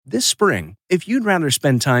This spring, if you'd rather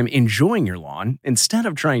spend time enjoying your lawn instead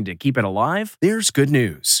of trying to keep it alive, there's good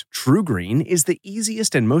news. TruGreen is the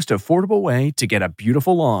easiest and most affordable way to get a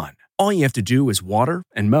beautiful lawn. All you have to do is water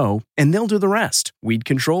and mow, and they'll do the rest. Weed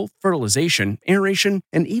control, fertilization, aeration,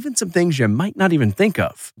 and even some things you might not even think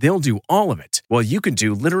of. They'll do all of it, while you can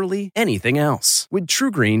do literally anything else. With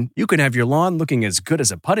TruGreen, you can have your lawn looking as good as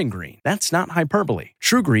a putting green. That's not hyperbole.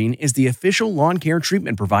 TruGreen is the official lawn care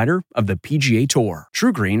treatment provider of the PGA Tour.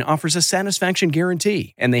 TruGreen offers a satisfaction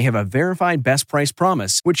guarantee, and they have a verified best price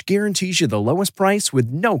promise, which guarantees you the lowest price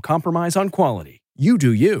with no compromise on quality. You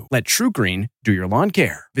do you. Let TruGreen do your lawn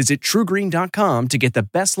care. Visit TruGreen.com to get the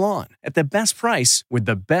best lawn at the best price with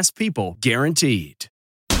the best people guaranteed.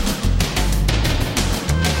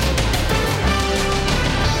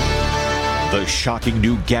 The shocking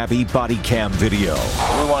new Gabby body cam video.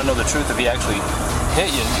 We want to know the truth if he actually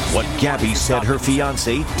hit you. What Gabby said her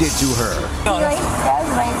fiancé did to her.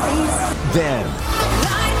 Then,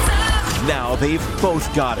 now they've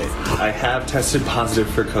both got it. I have tested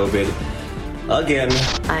positive for COVID. Again.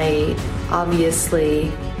 I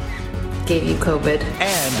obviously gave you COVID.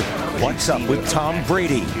 And what's up with Tom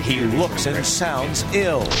Brady? He looks and sounds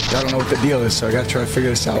ill. I don't know what the deal is, so I got to try to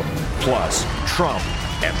figure this out. Plus, Trump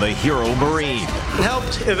and the hero Marine.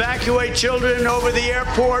 Helped evacuate children over the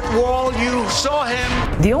airport wall. You saw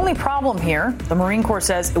him. The only problem here, the Marine Corps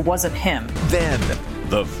says it wasn't him. Then,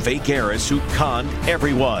 the fake heiress who conned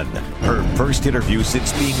everyone. Her first interview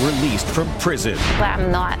since being released from prison.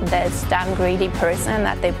 I'm not this damn greedy person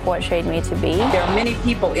that they portrayed me to be. There are many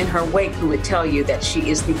people in her wake who would tell you that she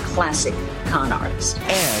is the classic con artist.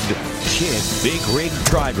 And kid big rig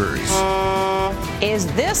drivers. Is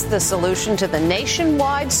this the solution to the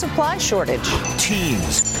nationwide supply shortage?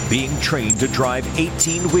 Teens being trained to drive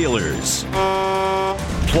 18-wheelers.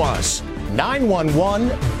 Plus, 911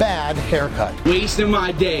 bad haircut. Wasting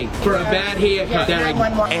my day for a bad haircut.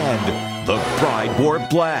 And the bride wore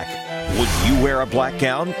black. Would you wear a black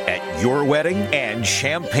gown at your wedding? And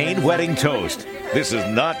champagne wedding toast. This is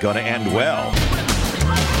not going to end well.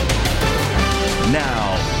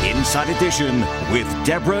 Now, Inside Edition with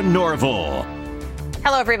Deborah Norville.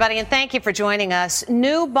 Hello, everybody, and thank you for joining us.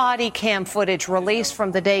 New body cam footage released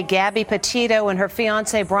from the day Gabby Petito and her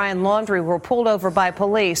fiancé Brian Laundrie were pulled over by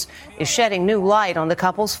police is shedding new light on the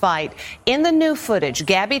couple's fight. In the new footage,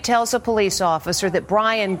 Gabby tells a police officer that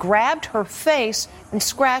Brian grabbed her face and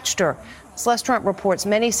scratched her. Celeste Trump reports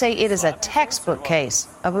many say it is a textbook case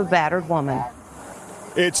of a battered woman.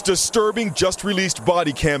 It's disturbing just released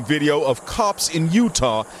body cam video of cops in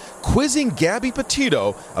Utah quizzing Gabby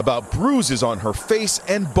Petito about bruises on her face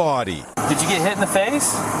and body. Did you get hit in the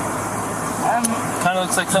face? Kind of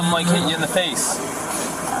looks like something like hit you in the face.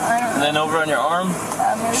 And then over on your arm,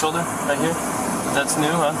 shoulder, right here. That's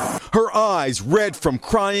new, huh? Her eyes red from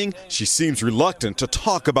crying. She seems reluctant to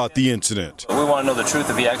talk about the incident. We want to know the truth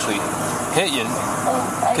if he actually hit you.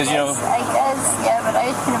 Because, I guess, yeah, but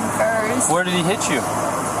I hit him first. Where did he hit you?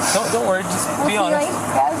 Don't worry, just be honest. He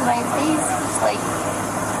grabbed my face,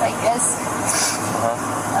 I guess.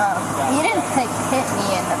 He didn't hit me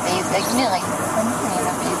in the face. He didn't punch me in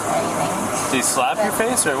the face or anything. Did he slap your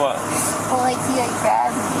face or what? Well, he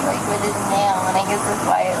grabbed me with his nail, and I guess that's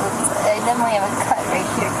why I definitely have a cut right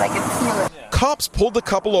here because I can feel it. Cops pulled the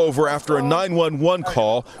couple over after a 911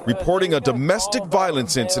 call reporting a domestic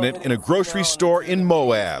violence incident in a grocery store in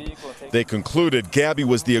Moab. They concluded Gabby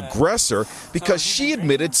was the aggressor because she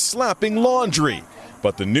admitted slapping Laundrie.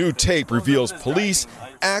 But the new tape reveals police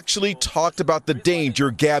actually talked about the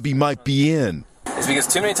danger Gabby might be in. It's because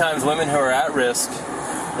too many times women who are at risk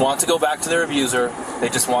want to go back to their abuser. They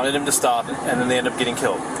just wanted him to stop, and then they end up getting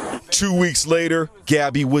killed. 2 weeks later,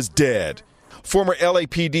 Gabby was dead. Former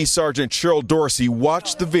LAPD Sergeant Cheryl Dorsey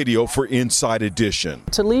watched the video for Inside Edition.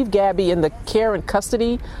 To leave Gabby in the care and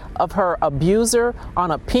custody of her abuser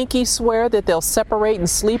on a pinky swear that they'll separate and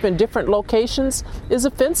sleep in different locations is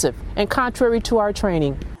offensive and contrary to our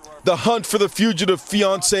training. The hunt for the fugitive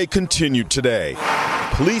fiancé continued today.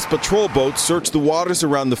 Police patrol boats searched the waters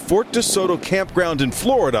around the Fort DeSoto campground in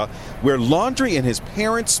Florida, where Laundrie and his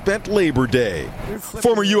parents spent Labor Day.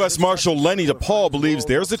 Former U.S. Marshal Lenny DePaul believes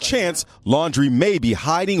there's a chance Laundrie may be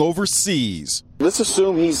hiding overseas. Let's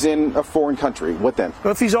assume he's in a foreign country. What then?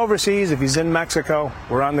 Well, if he's overseas, if he's in Mexico,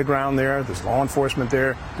 we're on the ground there. There's law enforcement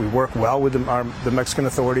there. We work well with the Mexican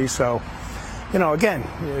authorities, so... again,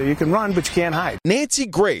 you can run, but you can't hide. Nancy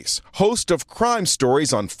Grace, host of Crime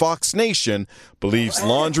Stories on Fox Nation, believes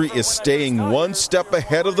Laundrie is staying one step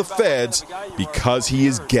ahead of the feds because he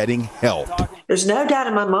is getting help. There's no doubt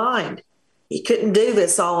in my mind he couldn't do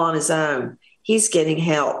this all on his own. He's getting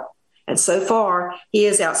help. And so far, he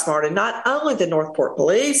has outsmarted not only the Northport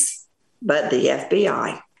Police, but the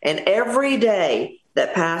FBI. And every day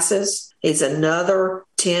that passes, he's another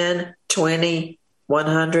 10, 20,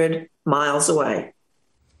 100 miles away.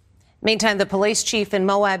 Meantime, the police chief in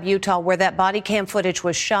Moab, Utah, where that body cam footage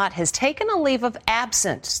was shot, has taken a leave of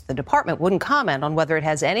absence. The department wouldn't comment on whether it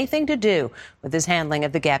has anything to do with his handling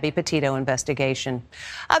of the Gabby Petito investigation.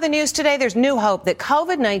 Other news today, there's new hope that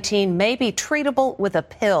COVID-19 may be treatable with a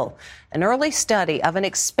pill. An early study of an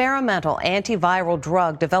experimental antiviral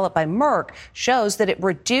drug developed by Merck shows that it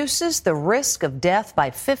reduces the risk of death by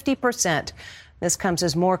 50%. This comes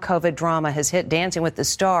as more COVID drama has hit Dancing with the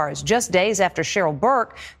Stars. Just days after Cheryl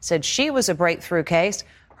Burke said she was a breakthrough case,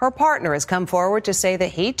 her partner has come forward to say that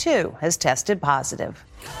he, too, has tested positive.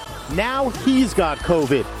 Now he's got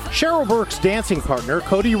COVID. Cheryl Burke's dancing partner,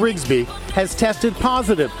 Cody Rigsby, has tested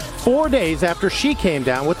positive 4 days after she came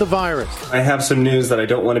down with the virus. I have some news that I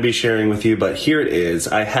don't want to be sharing with you, but here it is.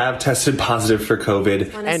 I have tested positive for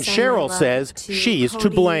COVID. And Cheryl says she's to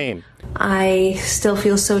blame. I still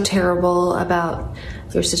feel so terrible about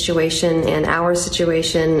your situation and our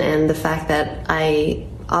situation and the fact that I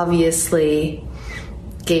obviously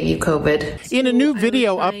gave you COVID. In a new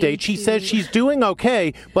video update, she says she's doing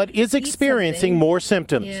okay, but is experiencing more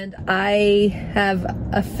symptoms. And I have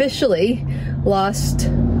officially lost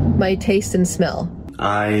my taste and smell.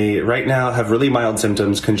 I, right now, have really mild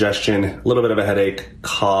symptoms, congestion, a little bit of a headache,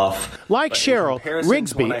 cough. Like Cheryl,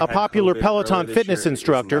 Rigsby, a popular Peloton fitness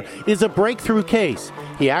instructor, is a breakthrough case.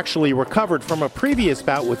 He actually recovered from a previous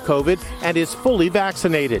bout with COVID and is fully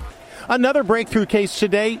vaccinated. Another breakthrough case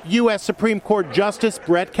today, U.S. Supreme Court Justice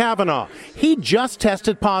Brett Kavanaugh. He just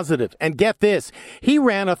tested positive. And get this, he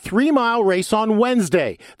ran a 3-mile race on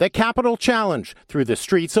Wednesday, the Capitol Challenge, through the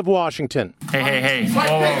streets of Washington. Hey. Whoa,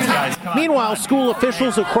 guys. Meanwhile, school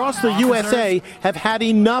officials across the USA have had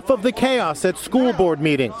enough of the chaos at school board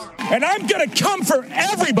meetings. And I'm going to come for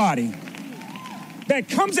everybody that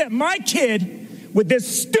comes at my kid with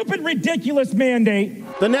this stupid, ridiculous mandate.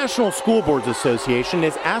 The National School Boards Association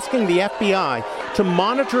is asking the FBI to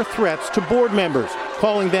monitor threats to board members,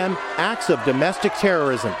 calling them acts of domestic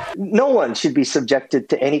terrorism. No one should be subjected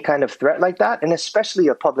to any kind of threat like that, and especially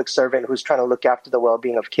a public servant who's trying to look after the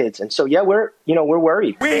well-being of kids. And so, yeah, we're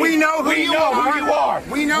worried. We know who you are.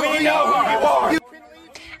 We know who you are.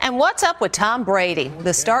 And what's up with Tom Brady?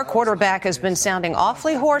 The star quarterback has been sounding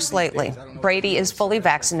awfully hoarse lately. Brady is fully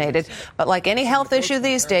vaccinated, but like any health issue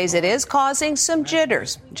these days, it is causing some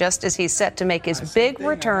jitters, just as he's set to make his big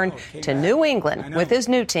return to New England with his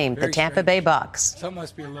new team, the Tampa Bay Bucks.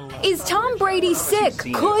 Is Tom Brady sick?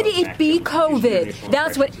 Could it be COVID?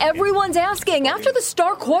 That's what everyone's asking after the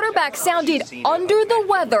star quarterback sounded under the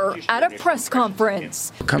weather at a press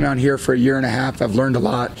conference. Come down here for a year and a half. I've learned a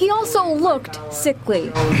lot. He also looked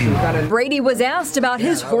sickly. Brady was asked about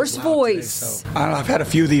his hoarse voice. I've had a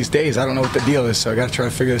few of these days. I don't know what the deal is, so I got to try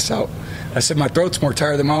to figure this out. I said my throat's more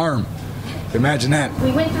tired than my arm. Imagine that.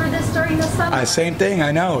 We went through this during the summer. Same thing.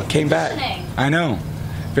 I know. It came back. I know.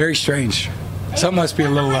 Very strange. Something must be a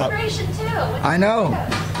little up. I know.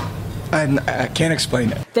 I can't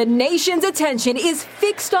explain it. The nation's attention is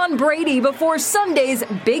fixed on Brady before Sunday's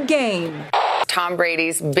big game. Tom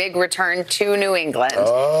Brady's big return to New England.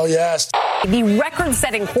 Oh, yes. The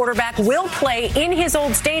record-setting quarterback will play in his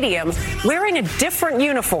old stadium wearing a different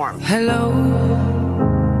uniform. Hello,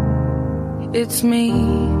 it's me.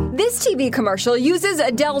 This TV commercial uses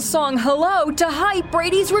Adele's song Hello to hype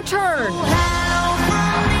Brady's return.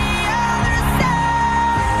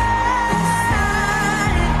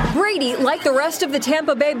 Brady, like the rest of the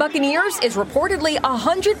Tampa Bay Buccaneers, is reportedly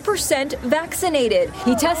 100% vaccinated.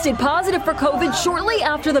 He tested positive for COVID shortly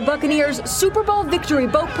after the Buccaneers' Super Bowl victory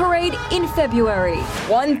boat parade in February.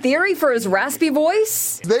 One theory for his raspy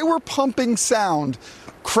voice? They were pumping sound,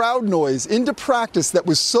 crowd noise, into practice that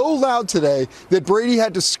was so loud today that Brady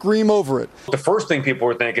had to scream over it. The first thing people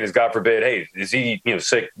were thinking is, God forbid, hey, is he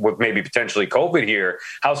sick with maybe potentially COVID here?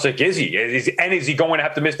 How sick is he? And is he going to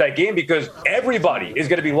have to miss that game? Because everybody is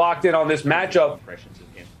going to be locked in on this matchup.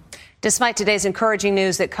 Despite today's encouraging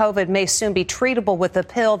news that COVID may soon be treatable with a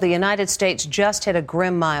pill, the United States just hit a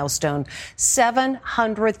grim milestone.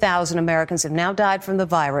 700,000 Americans have now died from the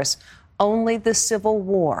virus. Only the Civil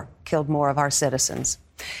War killed more of our citizens.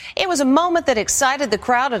 It was a moment that excited the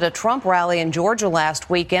crowd at a Trump rally in Georgia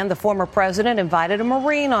last weekend. The former president invited a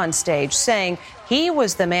Marine on stage, saying he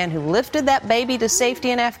was the man who lifted that baby to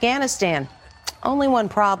safety in Afghanistan. Only one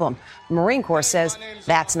problem. The Marine Corps says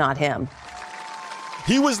that's not him.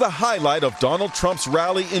 He was the highlight of Donald Trump's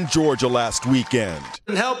rally in Georgia last weekend.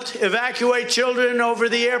 And helped evacuate children over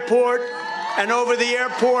the airport and over the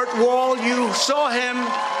airport wall. You saw him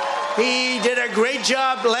He did a great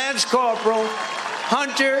job, Lance Corporal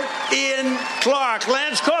Hunter Ian Clark.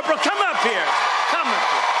 Lance Corporal, come up here. Come up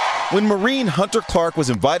here. When Marine Hunter Clark was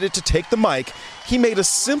invited to take the mic, he made a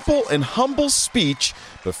simple and humble speech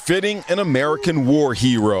befitting an American war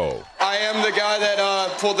hero. I am the guy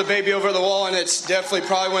that pulled the baby over the wall, and it's definitely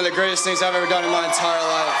probably one of the greatest things I've ever done in my entire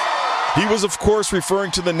life. He was, of course,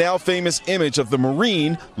 referring to the now famous image of the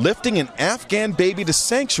Marine lifting an Afghan baby to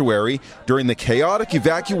sanctuary during the chaotic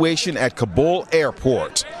evacuation at Kabul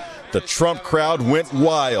airport. The Trump crowd went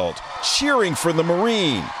wild, cheering for the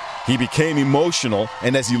Marine. He became emotional,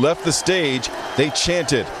 and as he left the stage, they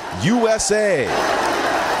chanted, USA.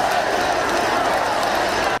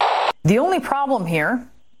 The only problem here,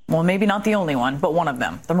 well, maybe not the only one, but one of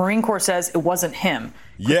them. The Marine Corps says it wasn't him.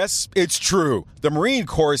 Yes, it's true. The Marine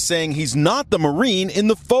Corps is saying he's not the Marine in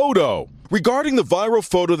the photo. Regarding the viral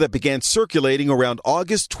photo that began circulating around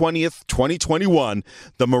August 20th, 2021,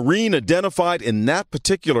 the Marine identified in that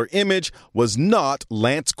particular image was not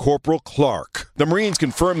Lance Corporal Clark. The Marines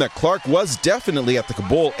confirmed that Clark was definitely at the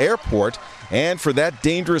Kabul airport, and for that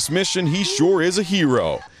dangerous mission, he sure is a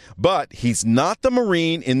hero. But he's not the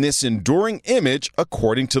Marine in this enduring image,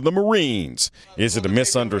 according to the Marines. Is it a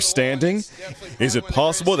misunderstanding? Is it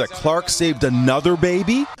possible that Clark saved another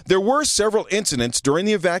baby? There were several incidents during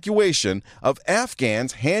the evacuation of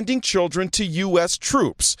Afghans handing children to U.S.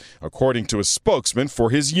 troops, according to a spokesman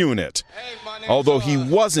for his unit. Although he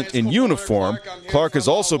wasn't in uniform, Clark is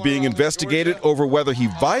also being investigated over whether he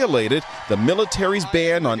violated the military's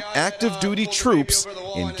ban on active duty troops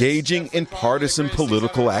engaging in partisan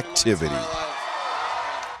political activity.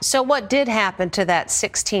 So what did happen to that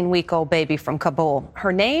 16-week-old baby from Kabul?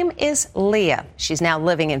 Her name is Leah. She's now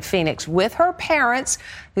living in Phoenix with her parents,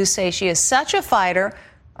 who say she is such a fighter.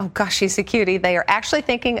 Oh, gosh, she's a cutie. They are actually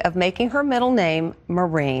thinking of making her middle name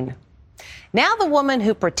Marine. Now the woman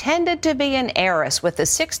who pretended to be an heiress with a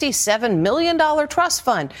 $67 million trust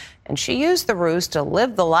fund, and she used the ruse to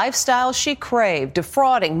live the lifestyle she craved,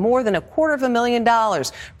 defrauding more than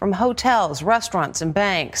 $250,000 from hotels, restaurants, and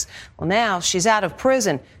banks. Well, now she's out of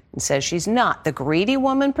prison and says she's not the greedy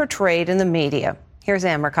woman portrayed in the media. Here's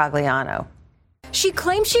Ann Mercogliano. She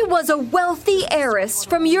claimed she was a wealthy heiress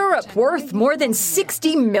from Europe worth more than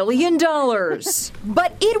 $60 million.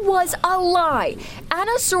 But it was a lie.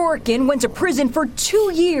 Anna Sorokin went to prison for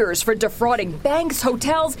 2 years for defrauding banks,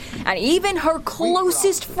 hotels, and even her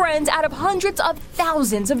closest friends out of hundreds of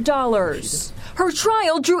thousands of dollars. Her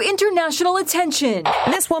trial drew international attention.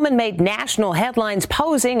 This woman made national headlines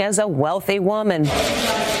posing as a wealthy woman.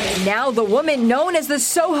 Now the woman known as the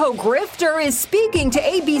Soho grifter is speaking to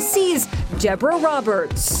ABC's Deborah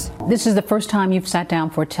Roberts. This is the first time you've sat down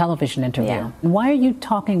for a television interview. Yeah. Why are you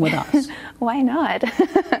talking with us? Why not?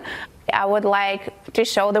 I would like to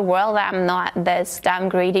show the world that I'm not this damn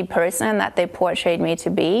greedy person that they portrayed me to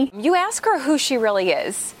be. You ask her who she really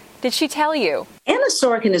is. Did she tell you? Anna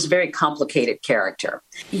Sorokin is a very complicated character.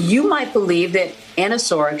 You might believe that Anna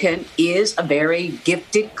Sorokin is a very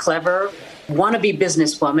gifted, clever, wannabe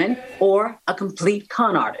businesswoman or a complete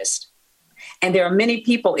con artist. And there are many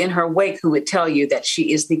people in her wake who would tell you that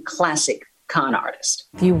she is the classic con artist.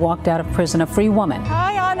 You walked out of prison a free woman.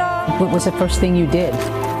 Hi, Anna. What was the first thing you did?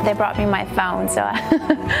 They brought me my phone, so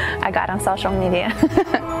I got on social media.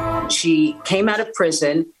 She came out of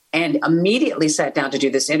prison and immediately sat down to do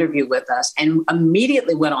this interview with us and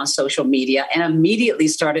immediately went on social media and immediately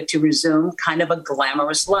started to resume kind of a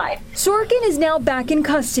glamorous life. Sorokin is now back in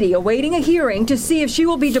custody, awaiting a hearing to see if she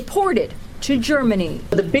will be deported to Germany.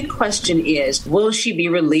 The big question is, will she be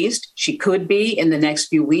released? She could be in the next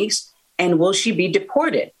few weeks. And will she be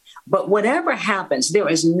deported? But whatever happens, there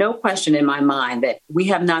is no question in my mind that we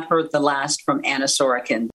have not heard the last from Anna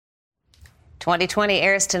Sorokin. 2020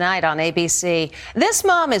 airs tonight on ABC. This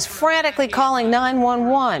mom is frantically calling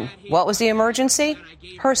 911. What was the emergency?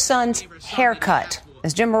 Her son's haircut.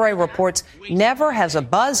 As Jim Murray reports, never has a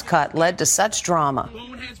buzz cut led to such drama.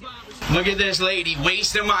 Look at this lady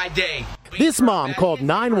wasting my day. This mom called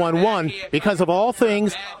 911 because of all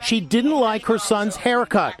things, she didn't like her son's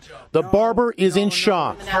haircut. The barber is in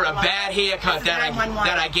shock. For a bad haircut that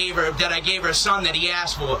I gave her son that he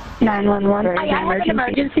asked for. 911. I have an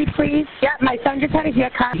emergency, please. Yeah, my son just had a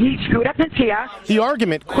haircut. He screwed up his hair. The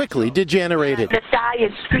argument quickly degenerated. This guy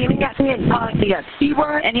is screaming at me and calling me a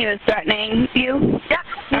C-word, and he was threatening you. Yeah.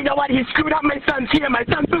 You know what? He screwed up my son's hair. My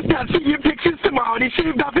son's supposed to have senior pictures tomorrow, and he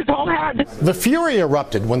shaved off his whole head. The fury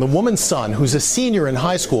erupted when the woman's son, who's a senior in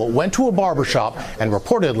high school, went to a barbershop and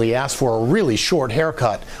reportedly asked for a really short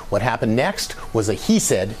haircut. What happened next was a he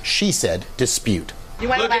said, she said dispute. You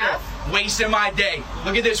want to laugh? Wasting my day.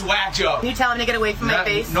 Look at this whack job. You tell him to get away from my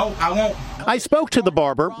face? No, I won't. I spoke to the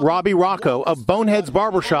barber, Robbie Rocco, of Boneheads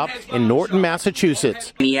Barbershop in Norton,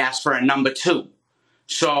 Massachusetts. He asked for a number 2.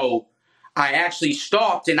 So I actually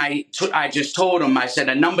stopped and I just told him, I said,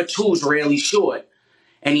 a number 2 is really short.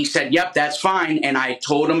 And he said, yep, that's fine. And I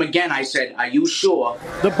told him again, I said, are you sure?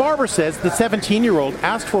 The barber says the 17-year-old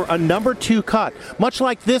asked for a number 2 cut, much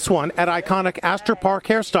like this one at iconic Astor Park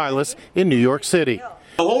Hairstylists in New York City.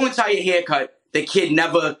 The whole entire haircut, the kid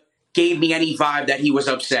never gave me any vibe that he was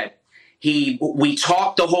upset. We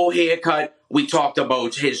talked the whole haircut. We talked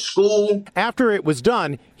about his school. After it was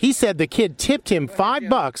done, he said the kid tipped him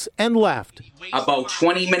 $5 and left. About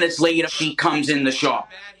 20 minutes later, she comes in the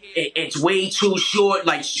shop. It's way too short,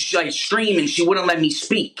 like streaming. She wouldn't let me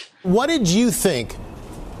speak. What did you think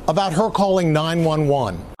about her calling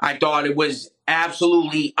 911? I thought it was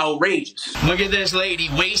absolutely outrageous. Look at this lady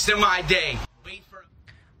wasting my day.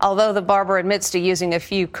 Although the barber admits to using a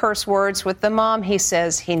few curse words with the mom, he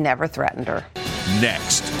says he never threatened her.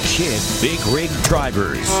 Next, kid big rig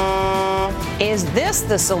drivers. Is this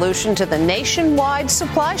the solution to the nationwide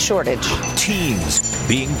supply shortage? Teens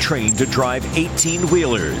being trained to drive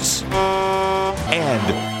 18-wheelers.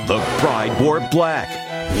 And the bride wore black.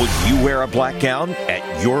 Would you wear a black gown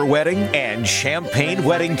at your wedding? And champagne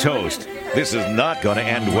wedding toast. This is not going to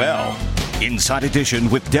end well. Inside Edition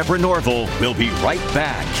with Deborah Norville. We'll be right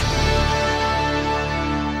back.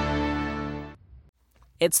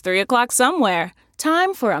 It's 3 o'clock somewhere.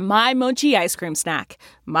 Time for a My Mochi ice cream snack.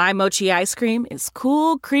 My Mochi ice cream is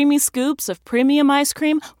cool, creamy scoops of premium ice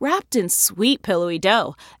cream wrapped in sweet, pillowy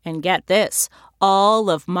dough. And get this, all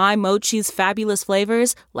of My Mochi's fabulous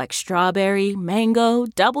flavors like strawberry, mango,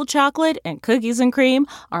 double chocolate, and cookies and cream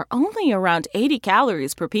are only around 80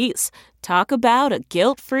 calories per piece. Talk about a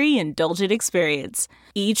guilt-free, indulgent experience.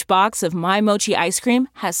 Each box of My Mochi ice cream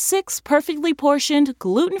has 6 perfectly portioned,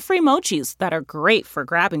 gluten-free mochis that are great for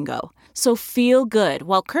grab and go. So feel good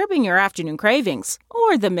while curbing your afternoon cravings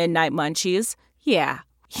or the midnight munchies. Yeah,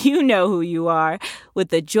 you know who you are with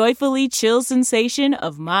the joyfully chill sensation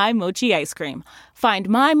of My Mochi ice cream. Find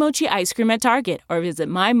My Mochi ice cream at Target or visit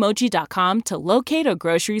MyMochi.com to locate a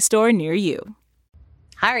grocery store near you.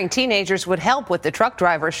 Hiring teenagers would help with the truck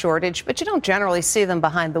driver shortage, but you don't generally see them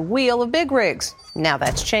behind the wheel of big rigs. Now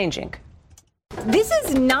that's changing. This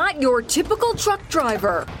is not your typical truck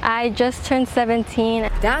driver. I just turned 17.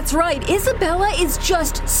 That's right. Isabella is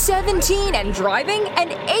just 17 and driving an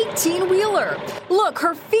 18-wheeler. Look,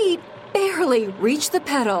 her feet barely reach the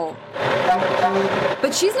pedal.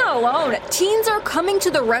 But she's not alone. Teens are coming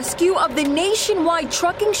to the rescue of the nationwide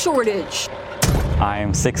trucking shortage.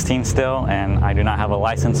 I'm 16 still, and I do not have a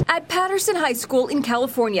license. At Patterson High School in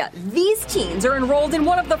California, these teens are enrolled in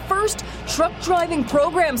one of the first truck driving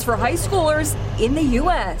programs for high schoolers in the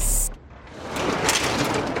U.S.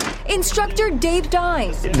 Instructor Dave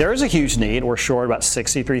Dine. There is a huge need. We're short about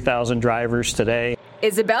 63,000 drivers today.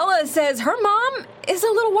 Isabella says her mom is a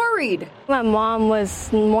little worried. My mom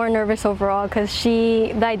was more nervous overall because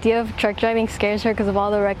the idea of truck driving scares her because of all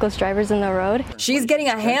the reckless drivers in the road. She's getting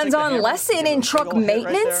a hands-on lesson in truck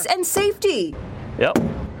maintenance and safety. Yep.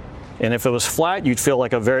 And if it was flat, you'd feel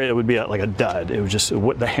like it would be like a dud. It would just,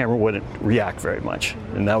 the hammer wouldn't react very much.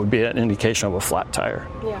 And that would be an indication of a flat tire.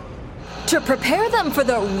 Yeah. To prepare them for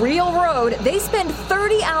the real road, they spend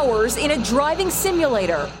 30 hours in a driving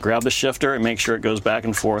simulator. Grab the shifter and make sure it goes back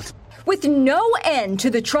and forth. With no end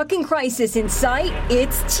to the trucking crisis in sight,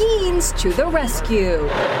 it's teens to the rescue.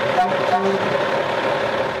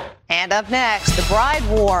 And up next, the bride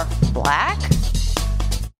wore black?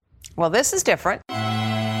 Well, this is different.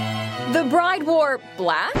 The bride wore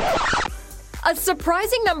black? A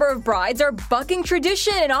surprising number of brides are bucking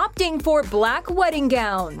tradition and opting for black wedding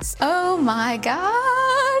gowns. Oh my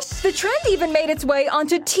gosh! The trend even made its way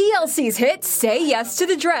onto TLC's hit Say Yes to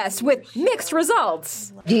the Dress with mixed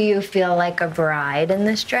results. Do you feel like a bride in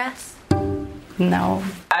this dress? No.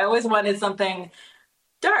 I always wanted something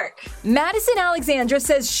dark. Madison Alexandra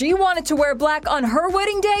says she wanted to wear black on her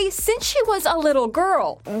wedding day since she was a little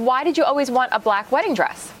girl. Why did you always want a black wedding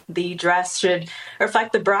dress? The dress should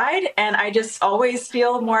reflect the bride, and I just always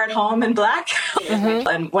feel more at home in black. Mm-hmm.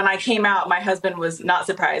 And when I came out, my husband was not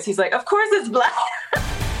surprised. He's like, of course it's black.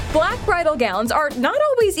 Black bridal gowns are not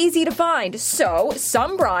always easy to find, so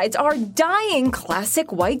some brides are dyeing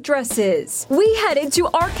classic white dresses. We headed to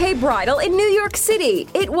RK Bridal in New York City.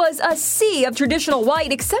 It was a sea of traditional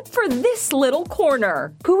white except for this little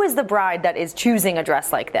corner. Who is the bride that is choosing a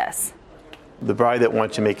dress like this? The bride that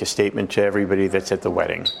wants to make a statement to everybody that's at the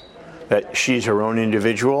wedding, that she's her own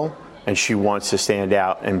individual and she wants to stand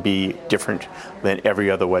out and be different than every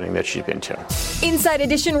other wedding that she's been to. Inside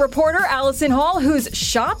Edition reporter Allison Hall, who's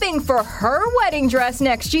shopping for her wedding dress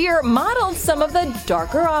next year, modeled some of the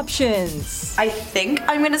darker options. I think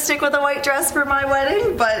I'm going to stick with a white dress for my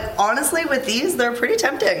wedding, but honestly, with these, they're pretty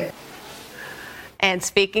tempting. And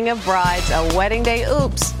speaking of brides, a wedding day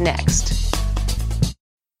oops next.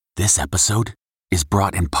 This episode is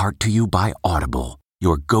brought in part to you by Audible,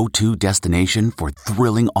 your go-to destination for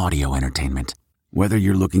thrilling audio entertainment. Whether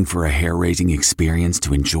you're looking for a hair-raising experience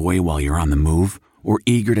to enjoy while you're on the move or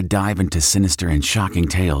eager to dive into sinister and shocking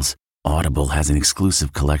tales, Audible has an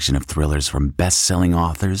exclusive collection of thrillers from best-selling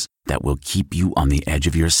authors that will keep you on the edge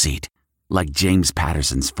of your seat. Like James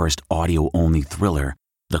Patterson's first audio-only thriller,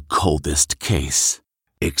 The Coldest Case.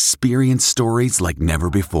 Experience stories like never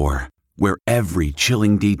before, where every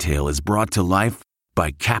chilling detail is brought to life by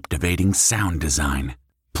captivating sound design.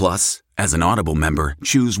 Plus, as an Audible member,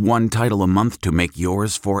 choose one title a month to make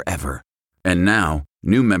yours forever. And now,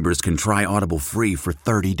 new members can try Audible free for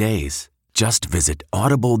 30 days. Just visit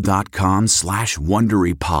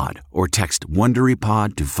audible.com/WonderyPod or text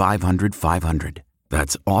WonderyPod to 500-500.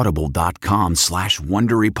 That's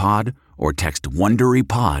audible.com/WonderyPod or text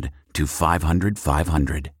WonderyPod to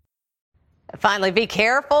 500-500. Finally, be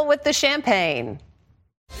careful with the champagne.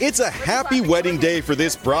 It's a happy wedding day for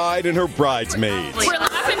this bride and her bridesmaids. We're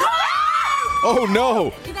laughing. Oh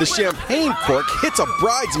no! The champagne cork hits a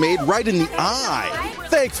bridesmaid right in the eye.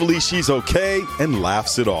 Thankfully, she's okay and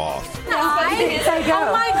laughs it off.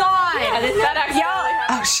 Oh my God. Is that actually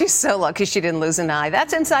Oh, she's so lucky she didn't lose an eye.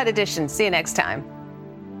 That's Inside Edition. See you next time.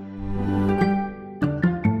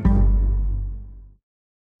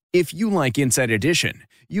 If you like Inside Edition,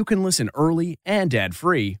 you can listen early and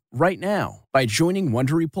ad-free right now by joining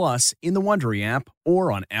Wondery Plus in the Wondery app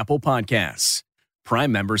or on Apple Podcasts.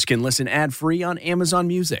 Prime members can listen ad-free on Amazon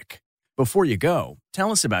Music. Before you go,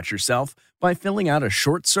 tell us about yourself by filling out a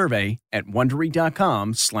short survey at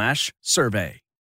Wondery.com/survey.